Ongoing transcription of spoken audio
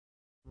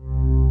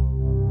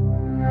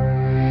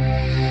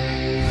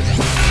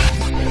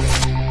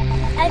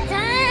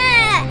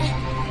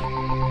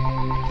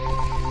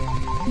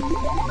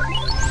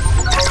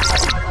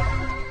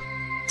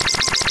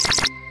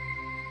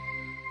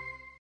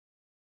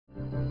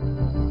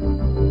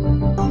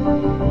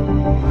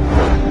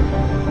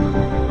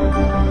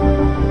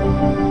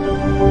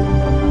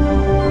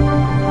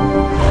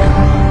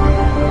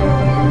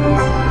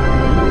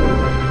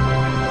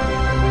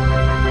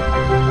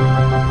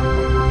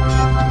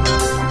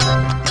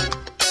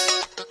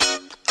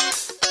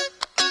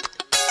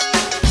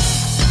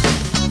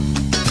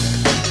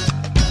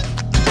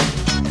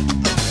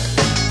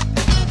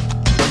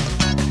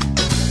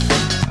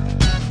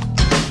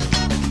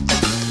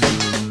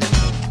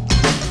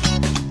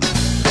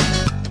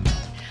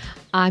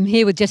I'm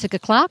here with Jessica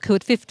Clark, who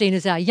at 15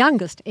 is our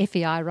youngest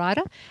FEI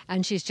rider,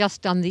 and she's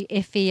just done the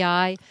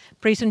FEI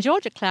Pre-St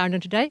George at Clarendon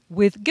today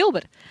with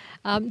Gilbert.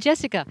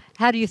 Jessica,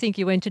 how do you think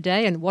you went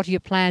today, and what are your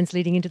plans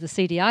leading into the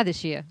CDI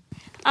this year?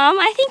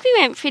 I think we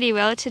went pretty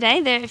well today.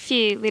 There are a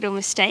few little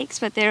mistakes,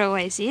 but there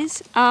always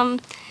is.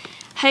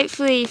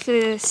 Hopefully for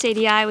the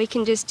CDI we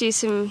can just do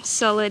some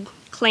solid,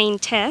 clean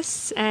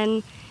tests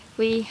and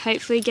we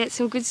hopefully get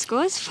some good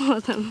scores for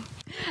them.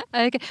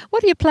 Okay.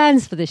 What are your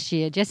plans for this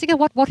year, Jessica?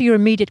 What are your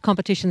immediate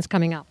competitions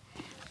coming up?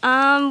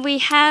 We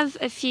have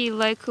a few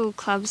local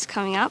clubs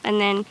coming up,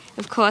 and then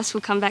of course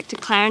we'll come back to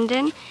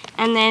Clarendon,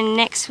 and then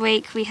next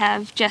week we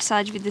have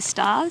Dressage with the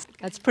Stars.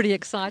 That's pretty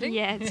exciting.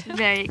 Yeah, it's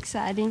very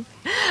exciting.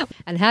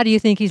 And how do you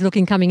think he's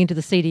looking coming into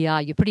the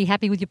CDI? You're pretty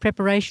happy with your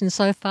preparation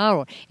so far,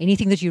 or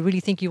anything that you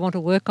really think you want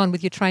to work on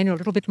with your trainer a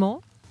little bit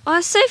more?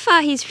 So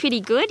far he's pretty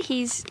good.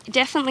 He's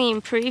definitely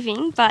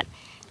improving, but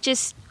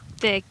just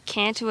the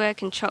canter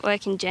work and trot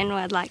work in general,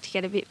 I'd like to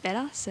get a bit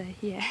better, so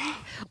yeah.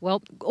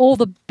 Well, all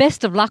the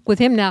best of luck with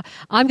him. Now,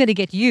 I'm going to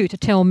get you to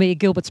tell me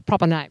Gilbert's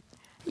proper name.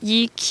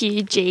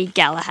 UQG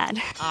Galahad.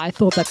 I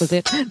thought that was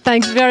it.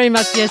 Thanks very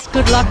much, Jess.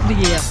 Good luck for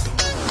the year.